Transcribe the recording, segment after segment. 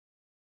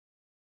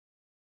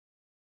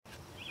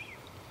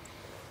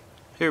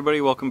Hey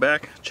everybody, welcome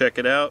back. Check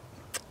it out.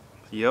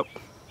 Yep,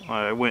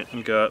 I went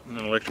and got an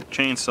electric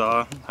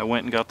chainsaw. I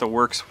went and got the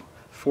WORX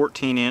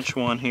 14-inch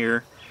one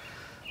here.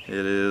 It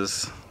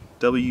is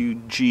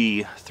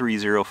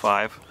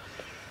WG305.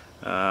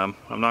 I'm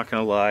not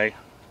gonna lie,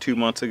 2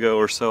 months ago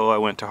or so I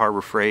went to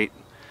Harbor Freight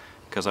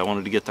because I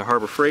wanted to get the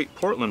Harbor Freight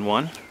Portland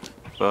one,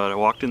 but I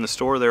walked in the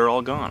store, they were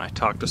all gone. I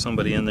talked to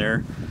somebody in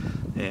there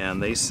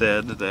and they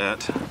said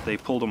that they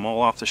pulled them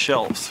all off the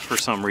shelves for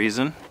some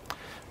reason.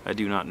 I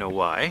do not know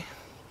why,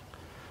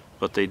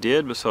 but they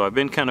did. So I've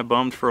been kind of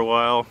bummed for a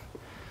while,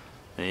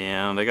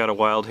 and I got a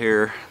wild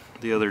hair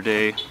the other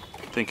day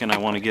thinking I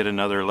want to get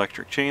another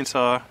electric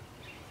chainsaw,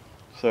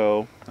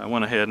 so I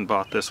went ahead and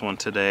bought this one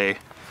today.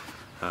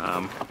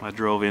 I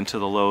drove into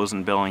the Lowe's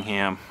in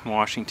Bellingham,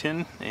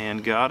 Washington,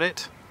 and got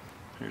it.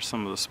 Here's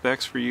some of the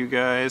specs for you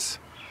guys.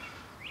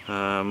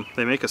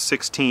 They make a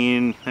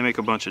 16, they make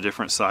a bunch of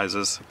different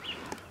sizes.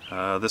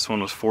 This one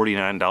was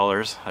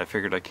 $49. I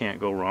figured I can't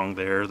go wrong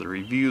there. The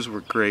reviews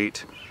were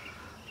great.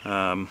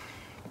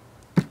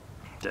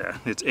 Yeah,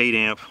 it's 8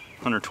 amp,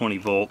 120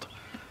 volt.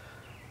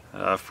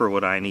 For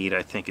what I need,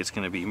 I think it's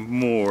going to be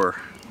more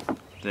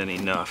than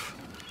enough.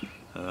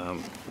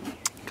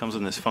 Comes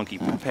in this funky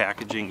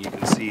packaging. You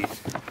can see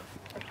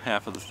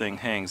half of the thing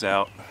hangs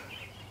out.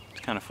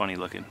 It's kind of funny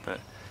looking, but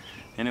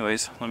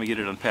anyways, let me get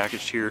it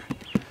unpackaged here,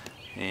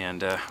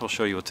 and I'll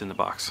show you what's in the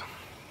box.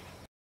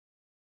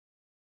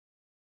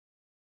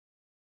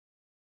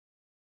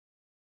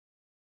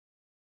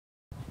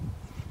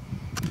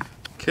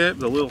 Okay,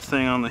 the little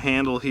thing on the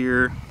handle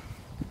here,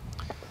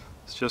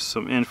 it's just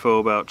some info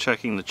about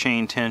checking the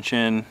chain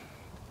tension.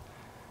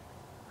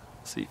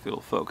 Let's see if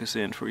it'll focus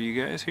in for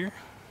you guys here.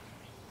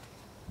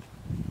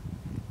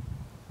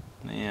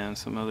 And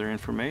some other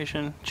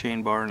information,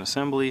 chain bar and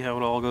assembly, how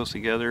it all goes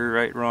together,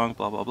 right, wrong,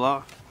 blah, blah,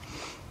 blah.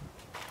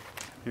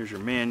 Here's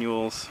your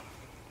manuals.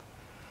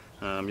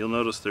 You'll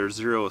notice there's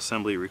 0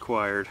 assembly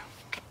required,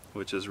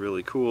 which is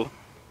really cool.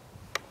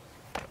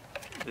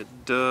 It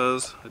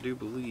does, I do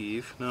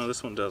believe, no,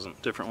 this one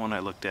doesn't. Different one I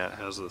looked at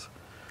has the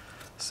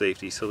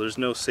safety, so there's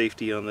no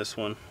safety on this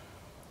one.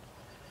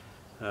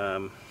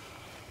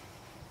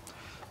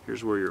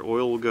 Here's where your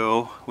oil will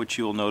go, which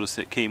you'll notice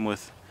it came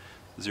with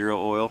 0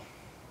 oil.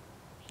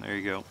 There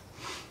you go.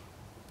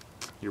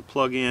 Your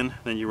plug in,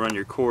 then you run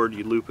your cord,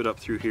 you loop it up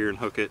through here and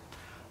hook it.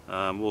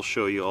 We'll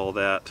show you all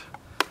that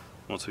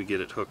once we get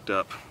it hooked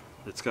up.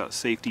 It's got a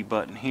safety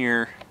button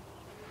here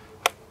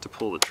to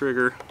pull the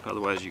trigger,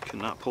 otherwise you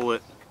cannot pull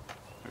it.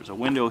 There's a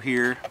window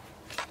here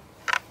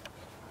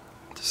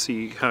to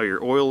see how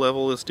your oil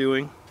level is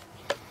doing.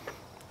 A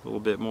little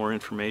bit more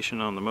information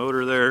on the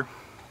motor there.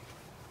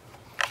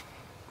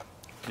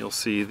 You'll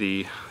see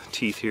the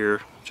teeth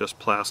here, just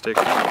plastic.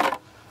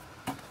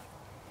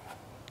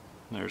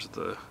 There's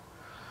the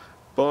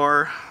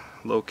bar,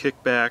 low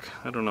kickback.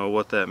 I don't know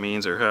what that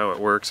means or how it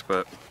works,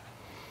 but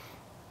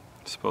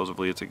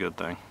supposedly it's a good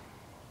thing.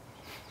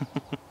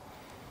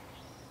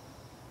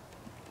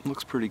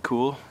 Looks pretty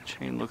cool.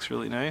 Chain looks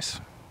really nice.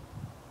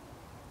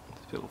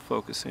 It'll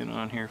focus in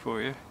on here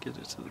for you. Get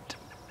it to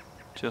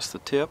just the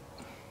tip.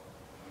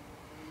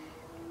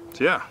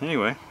 So yeah,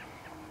 anyway.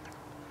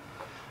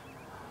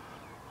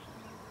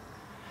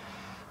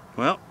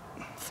 Well,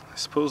 I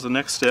suppose the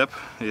next step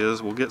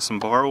is we'll get some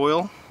bar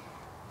oil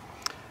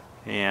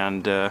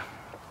and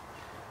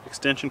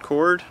extension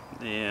cord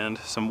and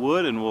some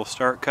wood, and we'll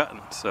start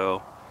cutting.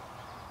 So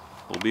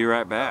we'll be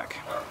right back.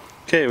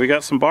 Okay, we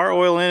got some bar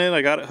oil in it.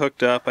 I got it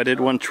hooked up. I did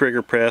one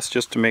trigger press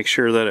just to make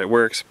sure that it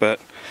works, but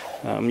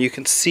you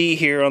can see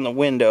here on the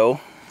window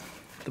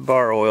the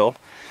bar oil.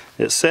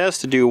 It says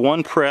to do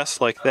 1 press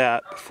like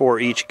that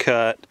before each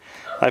cut.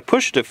 I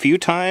pushed it a few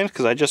times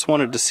because I just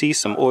wanted to see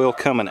some oil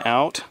coming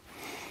out,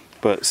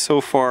 but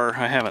so far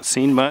I haven't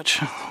seen much.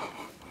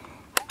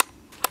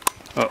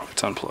 Oh,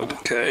 it's unplugged.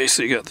 Okay,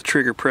 so you got the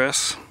trigger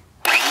press.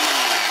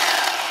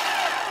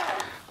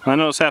 I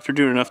notice after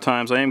doing enough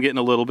times I am getting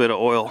a little bit of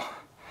oil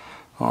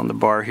on the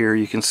bar here.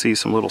 You can see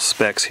some little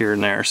specks here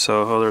and there,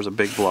 so there's a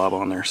big blob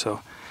on there.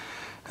 So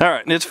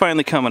alright, it's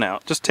finally coming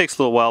out. Just takes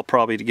a little while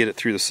probably to get it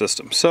through the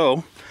system.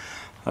 So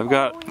I've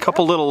got a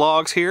couple little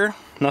logs here,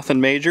 nothing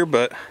major,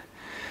 but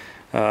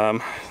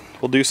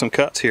we'll do some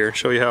cuts here,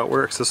 show you how it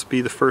works. This will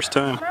be the first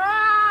time.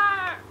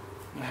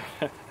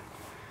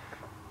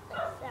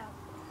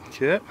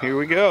 Okay, here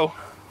we go.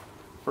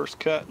 First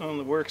cut on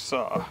the WORX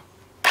saw.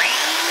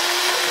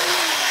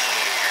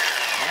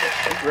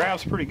 It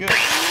grabs pretty good.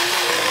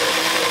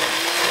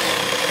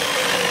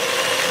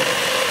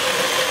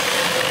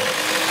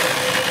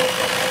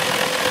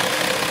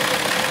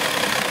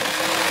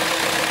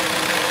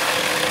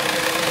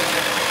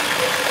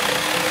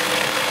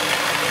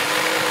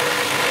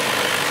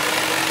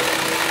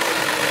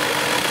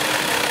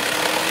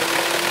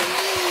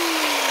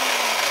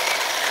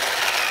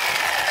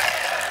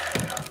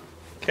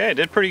 Okay,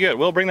 did pretty good.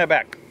 We'll bring that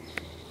back.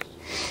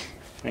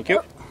 Thank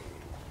you.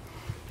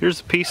 Here's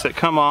the piece that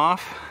come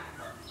off.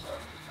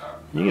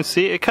 You can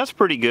see it cuts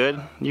pretty good.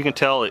 You can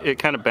tell it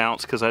kind of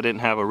bounced because I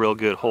didn't have a real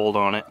good hold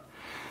on it,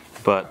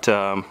 but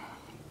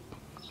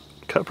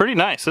cut pretty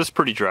nice. This is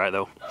pretty dry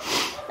though.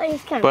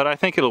 But I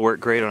think it'll work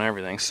great on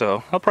everything,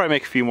 so I'll probably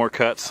make a few more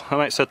cuts. I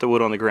might set the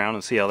wood on the ground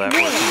and see how that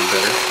works any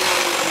better.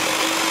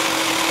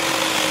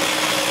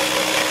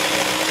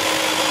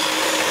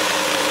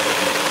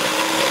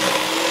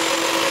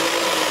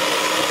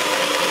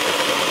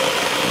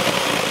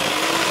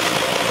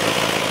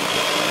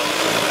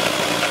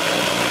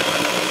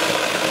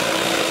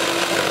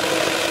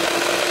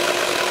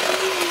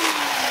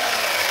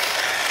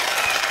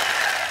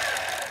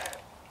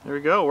 There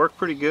we go, worked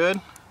pretty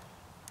good.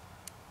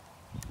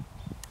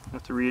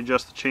 Have to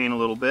readjust the chain a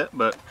little bit,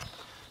 but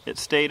it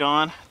stayed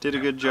on, did a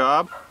good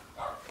job.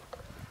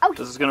 Okay.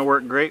 This is going to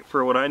work great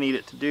for what I need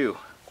it to do,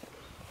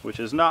 which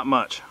is not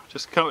much,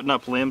 just cutting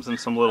up limbs and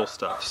some little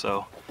stuff.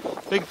 So,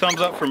 big thumbs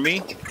up from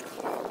me.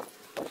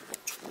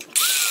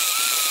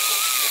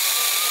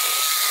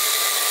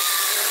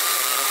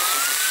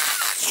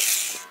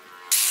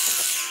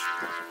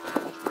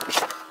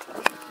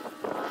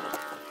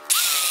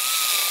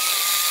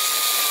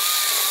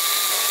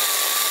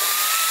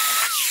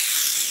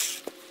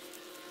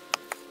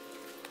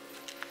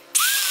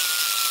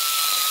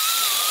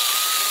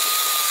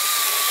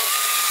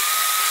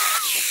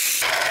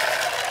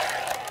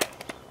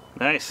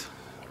 Nice,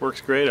 works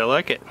great, I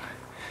like it.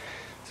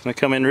 It's gonna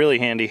come in really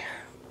handy.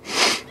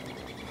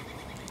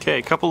 Okay,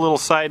 a couple little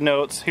side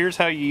notes. Here's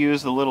how you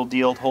use the little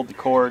deal to hold the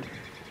cord,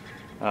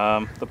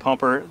 the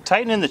pumper.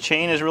 Tightening the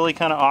chain is really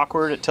kind of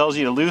awkward. It tells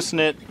you to loosen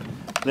it,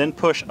 then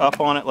push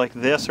up on it like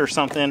this or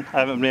something. I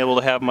haven't been able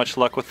to have much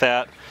luck with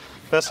that.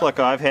 Best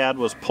luck I've had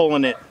was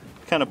pulling it,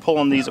 kind of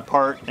pulling these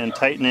apart and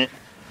tighten it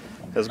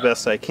as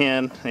best I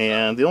can.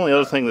 And the only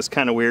other thing that's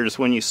kind of weird is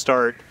when you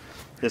start,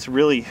 it's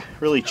really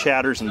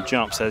chatters and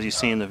jumps as you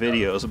see in the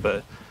videos,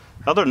 but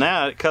other than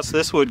that, it cuts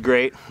this wood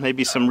great.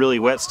 Maybe some really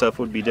wet stuff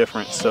would be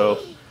different, so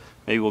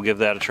maybe we'll give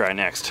that a try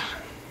next.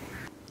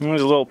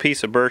 There's a little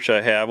piece of birch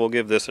I have. We'll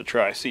give this a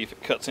try, see if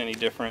it cuts any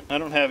different. I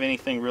don't have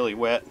anything really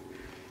wet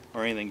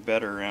or anything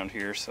better around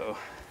here, so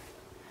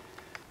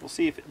we'll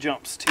see if it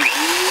jumps too.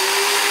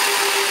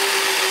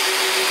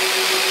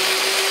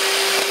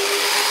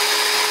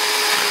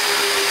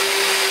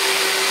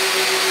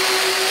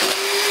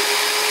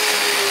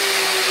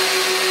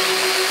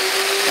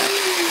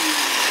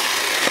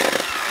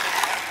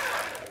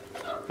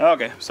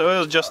 Okay, so it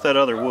was just that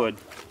other wood.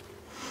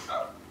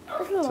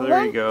 So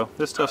there you go.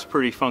 This stuff's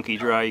pretty funky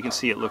dry. You can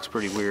see it looks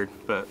pretty weird,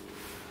 but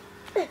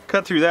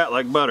cut through that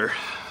like butter.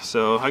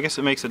 So I guess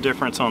it makes a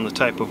difference on the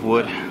type of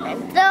wood.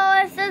 And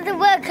so the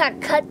wood got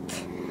cut,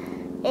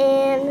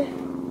 and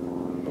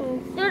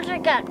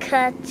Susan got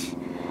cut,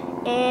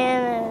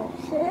 and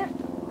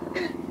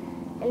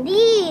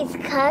these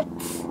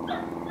cuts.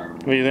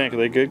 What do you think? Are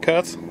they good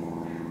cuts?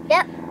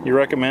 Yep. You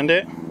recommend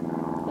it?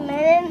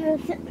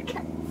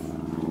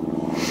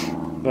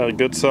 That a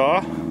good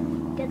saw?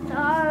 Good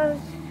saws.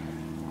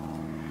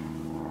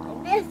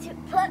 And this you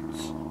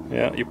push.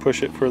 Yeah, you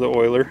push it for the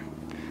oiler.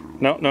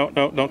 No,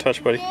 don't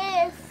touch, buddy.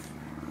 This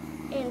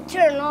and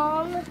turn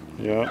on.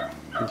 Yeah,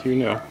 you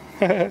know.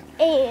 And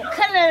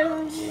cut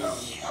it.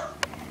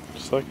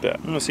 Just like that.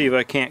 I'm gonna see if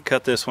I can't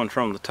cut this one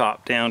from the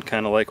top down,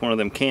 kind of like one of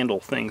them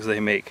candle things they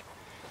make.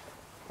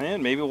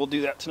 And maybe we'll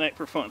do that tonight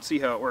for fun, see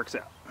how it works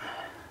out.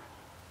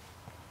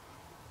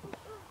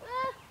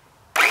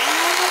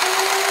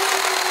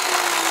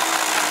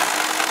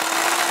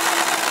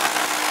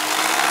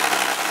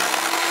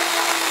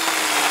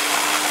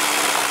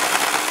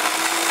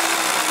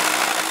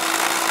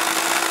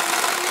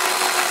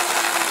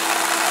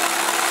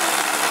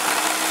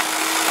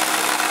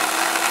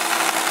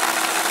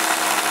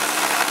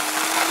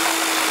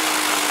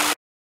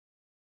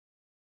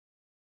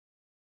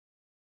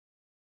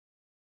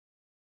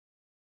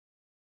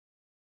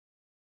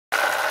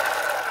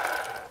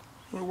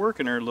 We're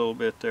working her a little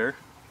bit there.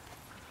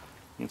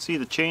 You can see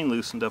the chain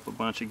loosened up a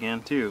bunch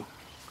again too.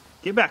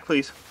 Get back,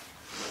 please.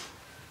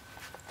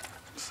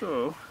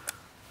 So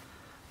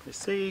they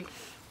say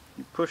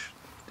you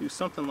do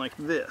something like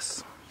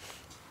this.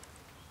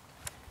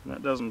 And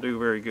that doesn't do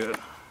very good.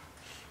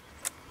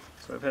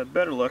 So I've had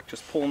better luck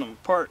just pulling them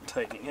apart and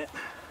tightening it.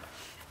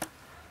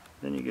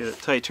 Then you get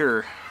it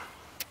tighter.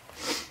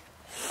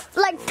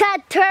 Like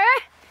tighter?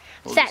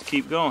 We'll just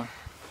keep going.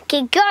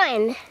 Keep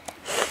going.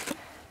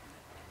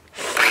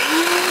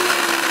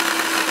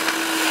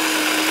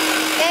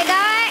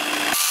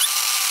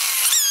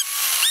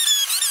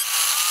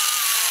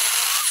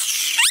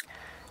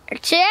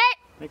 That's it.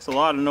 Makes a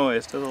lot of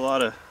noise. Does a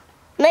lot of.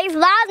 Makes a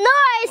lot of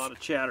noise. A lot of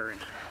chattering.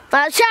 A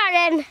lot of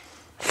chattering.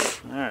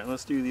 All right,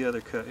 let's do the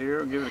other cut here.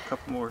 I'll give it a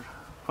couple more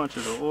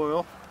punches of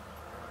oil.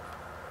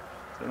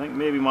 So I think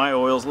maybe my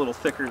oil's a little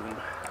thicker than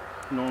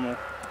normal.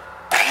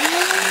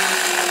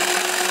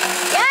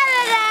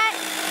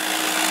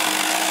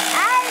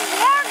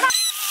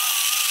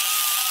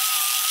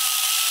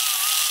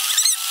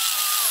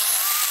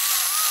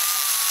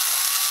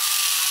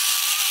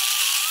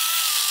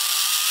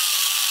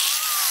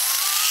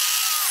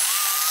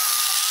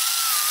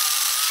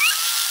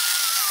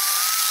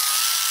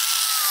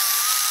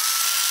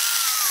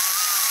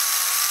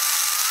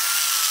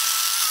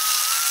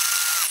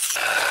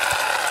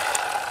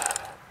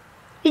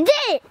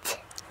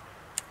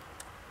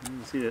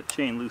 See that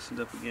chain loosened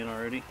up again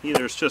already.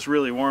 Either it's just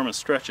really warm and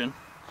stretching,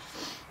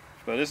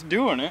 but it's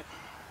doing it.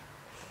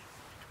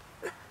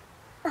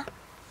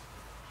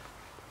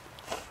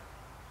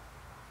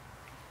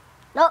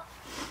 Nope.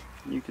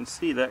 You can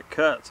see that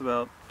cut's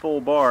about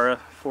full bar,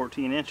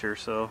 14 incher,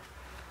 so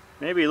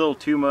maybe a little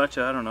too much,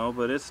 I don't know,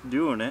 but it's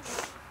doing it.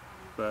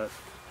 But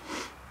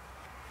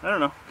I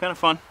don't know, kind of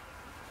fun.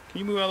 Can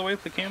you move out of the way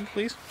with the camera,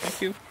 please?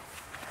 Thank you.